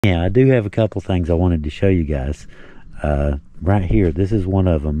Yeah, I do have a couple things I wanted to show you guys. Right here, this is one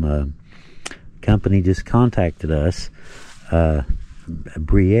of them. Company just contacted us,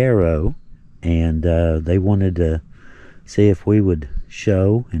 BreAro, and they wanted to see if we would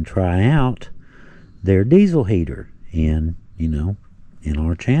show and try out their diesel heater in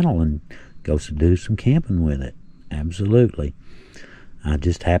our channel and go do some camping with it. Absolutely. I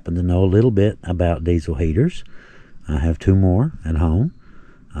just happen to know a little bit about diesel heaters. I have two more at home.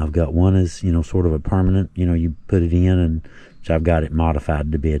 I've got one is, sort of a permanent, you put it in, and so I've got it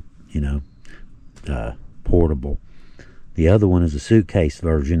modified to be, portable. The other one is a suitcase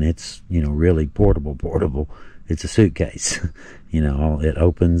version. It's, really portable. It's a suitcase. It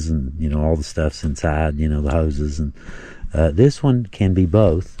opens and, all the stuff's inside, the hoses. And this one can be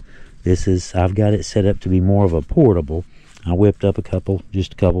both. I've got it set up to be more of a portable. I whipped up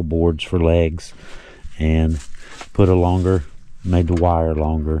just a couple boards for legs and put made the wire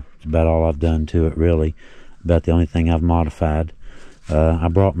longer. It's about all I've done to it, really. About the only thing I've modified. I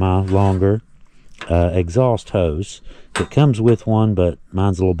brought my longer exhaust hose. It comes with one, but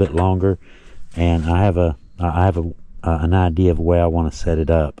mine's a little bit longer. And I have an idea of where I want to set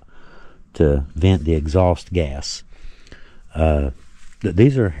it up to vent the exhaust gas.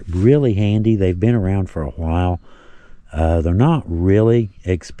 These are really handy. They've been around for a while. They're not really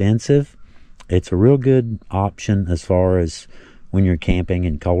expensive. It's a real good option as far as when you're camping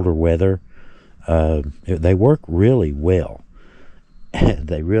in colder weather. They work really well.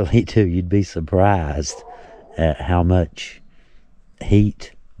 They really do. You'd be surprised at how much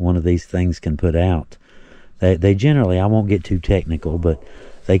heat one of these things can put out. They generally, I won't get too technical, but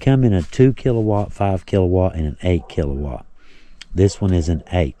they come in a 2 kilowatt, 5 kilowatt, and an 8 kilowatt. This one is an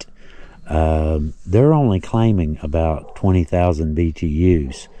 8. They're only claiming about 20,000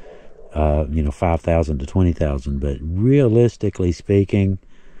 BTUs. 5,000 to 20,000, but realistically speaking,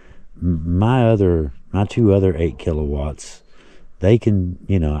 my two other 8 kilowatts, they can,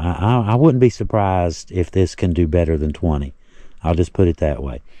 I wouldn't be surprised if this can do better than 20. I'll just put it that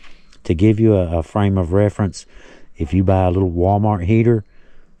way. To give you a frame of reference, if you buy a little Walmart heater,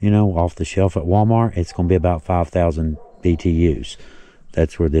 off the shelf at Walmart, it's going to be about 5,000 BTUs.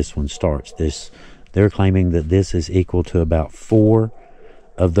 That's where this one starts. They're claiming that this is equal to about 4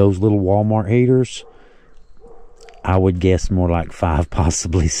 of those little Walmart heaters. I would guess more like 5,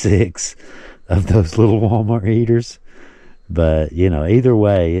 possibly 6 of those little Walmart heaters. But, either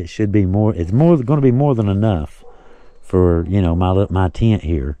way, it should be more. It's going to be more than enough for, my tent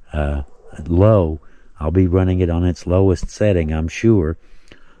here. Low. I'll be running it on its lowest setting, I'm sure.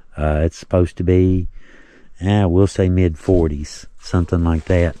 It's supposed to be, we'll say mid-40s, something like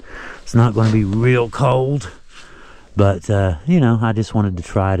that. It's not going to be real cold. But, I just wanted to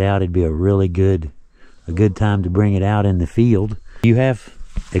try it out. It'd be a good time to bring it out in the field. You have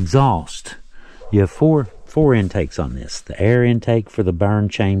exhaust. You have four intakes on this. The air intake for the burn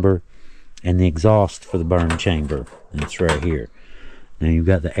chamber and the exhaust for the burn chamber. That's right here. Now you've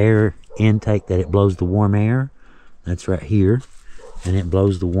got the air intake that it blows the warm air. That's right here. And it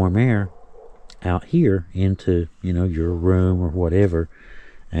blows the warm air out here into, your room or whatever.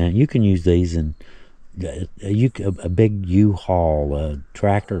 And you can use these in a big U-Haul, a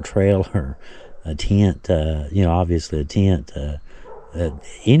tractor trailer, a tent, obviously a tent,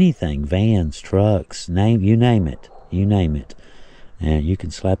 anything, vans, trucks, you name it, and you can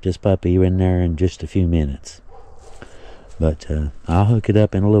slap this puppy in there in just a few minutes. But I'll hook it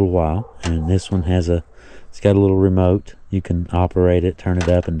up in a little while, and this one it's got a little remote. You can operate it, turn it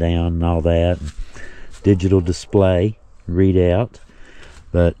up and down and all that, and digital display, readout.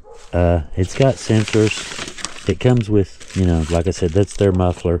 But it's got sensors. It comes with, like I said, that's their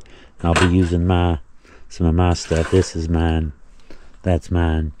muffler. I'll be using some of my stuff. This is mine, that's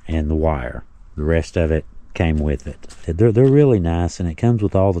mine, and the wire. The rest of it came with it. They're really nice, and it comes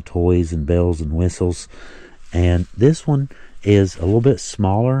with all the toys and bells and whistles. And this one is a little bit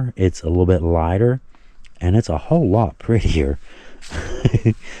smaller. It's a little bit lighter, and it's a whole lot prettier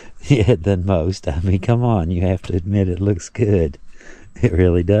than most. I mean, come on, you have to admit it looks good. It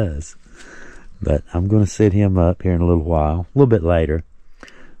really does. But I'm going to set him up here in a little while, a little bit later.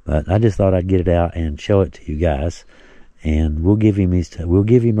 But I just thought I'd get it out and show it to you guys, and we'll give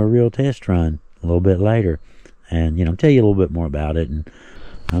him a real test run a little bit later, and tell you a little bit more about it. And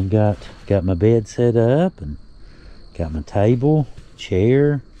I've got my bed set up, and got my table,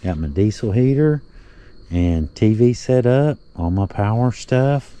 chair, got my diesel heater, and TV set up, all my power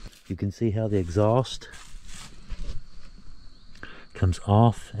stuff. You can see how the exhaust comes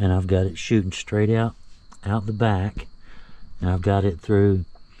off, and I've got it shooting straight out the back, and I've got it through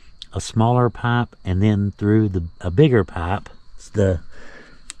a smaller pipe and then through a bigger pipe. It's the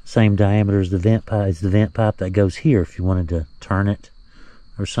same diameter as the vent pipe, that goes here if you wanted to turn it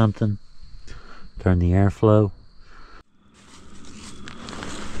or something. Turn the airflow.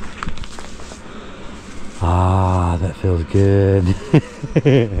 Ah, that feels good.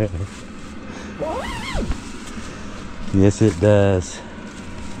 Yes, it does.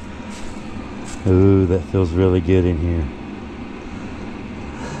 Ooh, that feels really good in here.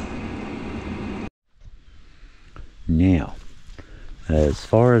 Now, as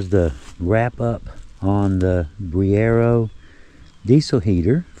far as the wrap up on the BreAro diesel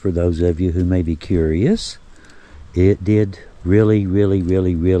heater, for those of you who may be curious, it did really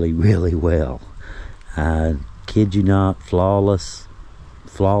well. Kid you not, flawless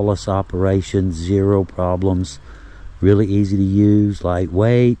operation, zero problems, really easy to use,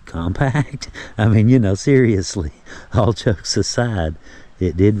 lightweight, compact. I mean, you know, seriously, all jokes aside,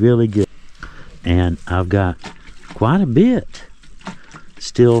 it did really good. And I've got quite a bit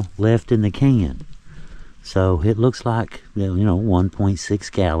still left in the can. So it looks like, you know,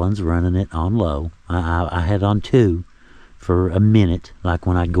 1.6 gallons running it on low. I had on 2 for a minute, like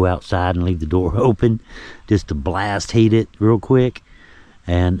when I'd go outside and leave the door open just to blast heat it real quick.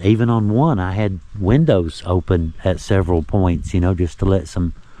 And even on 1, I had windows open at several points, you know, just to let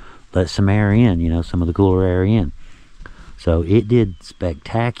some air in, you know, some of the cooler air in. So it did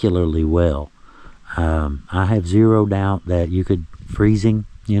spectacularly well. I have zero doubt that you could freezing,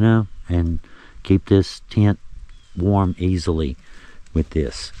 you know, and keep this tent warm easily with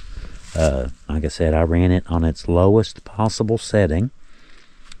this. Like I said, I ran it on its lowest possible setting,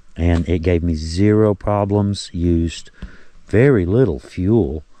 and it gave me zero problems. Used very little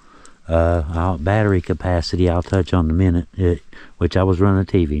fuel. Battery capacity I'll touch on in a minute, which I was running a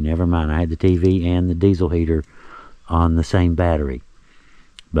TV. Never mind, I had the TV and the diesel heater on the same battery,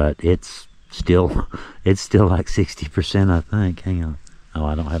 but it's still like 60%, I think. Hang on. Oh,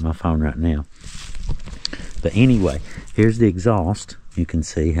 I don't have my phone right now. But anyway, here's the exhaust. You can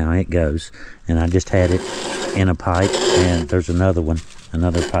see how it goes, and I just had it in a pipe, and there's another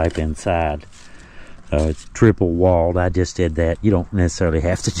pipe inside. It's triple walled. I just did that. You don't necessarily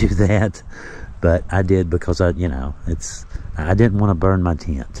have to do that, but I did because I didn't want to burn my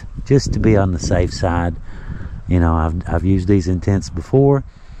tent, just to be on the safe side. You know, I've used these in tents before,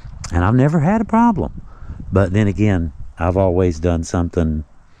 and I've never had a problem. But then again, I've always done something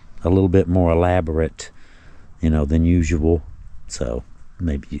a little bit more elaborate, you know, than usual. So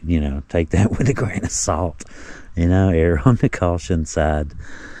maybe, you know, take that with a grain of salt, you know, err on the caution side.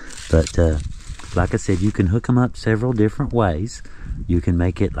 But like I said, you can hook them up several different ways. You can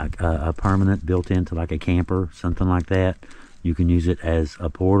make it like a permanent, built into like a camper, something like that. You can use it as a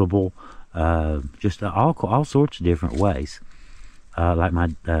portable, just all sorts of different ways. Like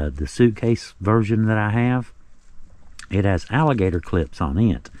the suitcase version that I have, it has alligator clips on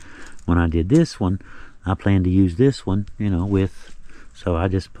it. When I did this one, I plan to use this one, you know, so I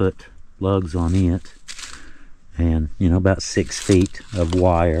just put lugs on it, and, you know, about 6 feet of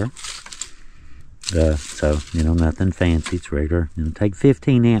wire. So, you know, nothing fancy. It's regular. You know, take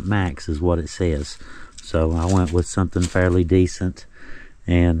 15 amp max is what it says. So I went with something fairly decent,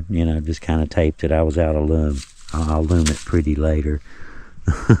 and, you know, just kind of taped it. I was out of loom. I'll loom it pretty later.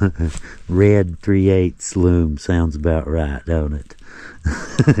 Red 3/8 loom sounds about right, don't it?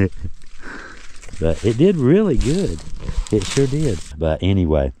 But it did really good. It sure did. But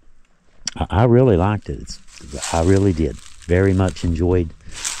anyway, I really liked it. I really did. Very much enjoyed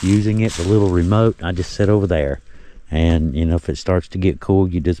using it. The little remote, I just sit over there. And, you know, if it starts to get cool,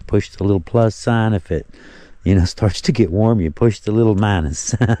 you just push the little plus sign. If it, you know, starts to get warm, you push the little minus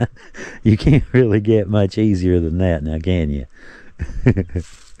sign. You can't really get much easier than that now, can you?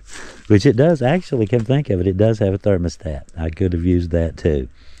 Which it does, actually, come think of it, it does have a thermostat. I could have used that too.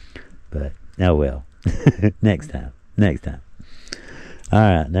 But, oh well. Next time.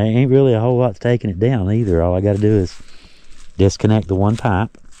 Alright, there ain't really a whole lot taking it down either. All I got to do is disconnect the one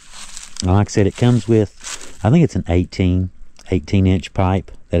pipe. Like I said, it comes with, I think it's an 18-inch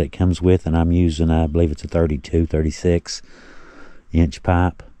pipe that it comes with, and I'm using, I believe it's a 36-inch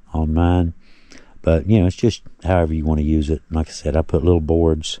pipe on mine. But, you know, it's just however you want to use it. Like I said, I put little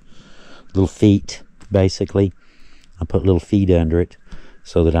boards, little feet, basically. I put little feet under it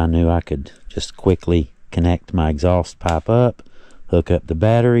so that I knew I could just quickly connect my exhaust pipe up, hook up the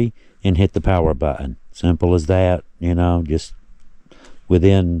battery, and hit the power button. Simple as that, you know, just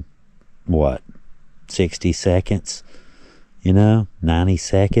within, what, 60 seconds, you know, 90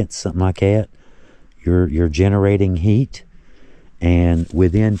 seconds, something like that. You're generating heat, and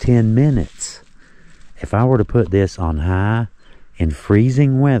within 10 minutes, if I were to put this on high in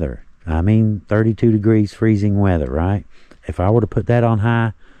freezing weather, I mean 32 degrees freezing weather, right? If I were to put that on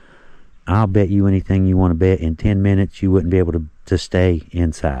high, I'll bet you anything you want to bet, in 10 minutes you wouldn't be able to stay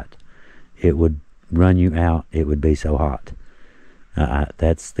inside. It would run you out. It would be so hot.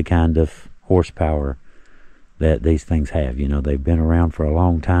 That's the kind of horsepower that these things have. You know, they've been around for a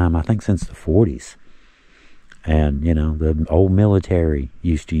long time, I think since the 40s. And, you know, the old military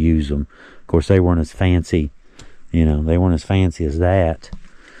used to use them. Of course, they weren't as fancy. You know, they weren't as fancy as that.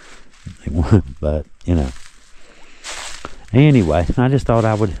 But, you know. Anyway, I just thought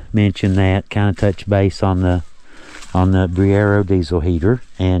I would mention that, kind of touch base on the BreAro diesel heater,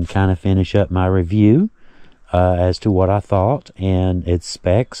 and kind of finish up my review as to what I thought and its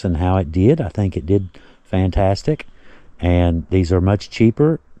specs and how it did. I think it did fantastic. And these are much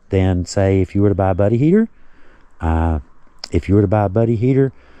cheaper than, say, if you were to buy a buddy heater. If you were to buy a buddy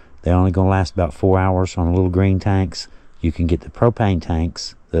heater, they're only going to last about 4 hours on little green tanks. You can get the propane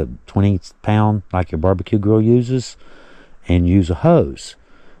tanks, the 20-pound, like your barbecue grill uses, and use a hose,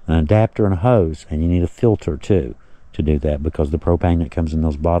 an adapter and a hose, and you need a filter too to do that, because the propane that comes in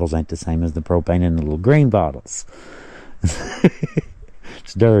those bottles ain't the same as the propane in the little green bottles.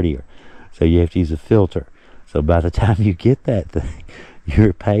 It's dirtier, so you have to use a filter. So by the time you get that thing,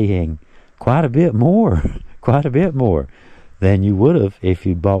 you're paying quite a bit more than you would have if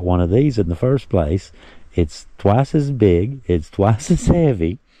you bought one of these in the first place. It's twice as big, it's twice as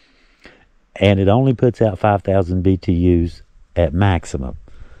heavy, and it only puts out 5,000 BTUs at maximum.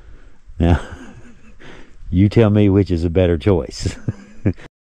 Now, you tell me which is a better choice.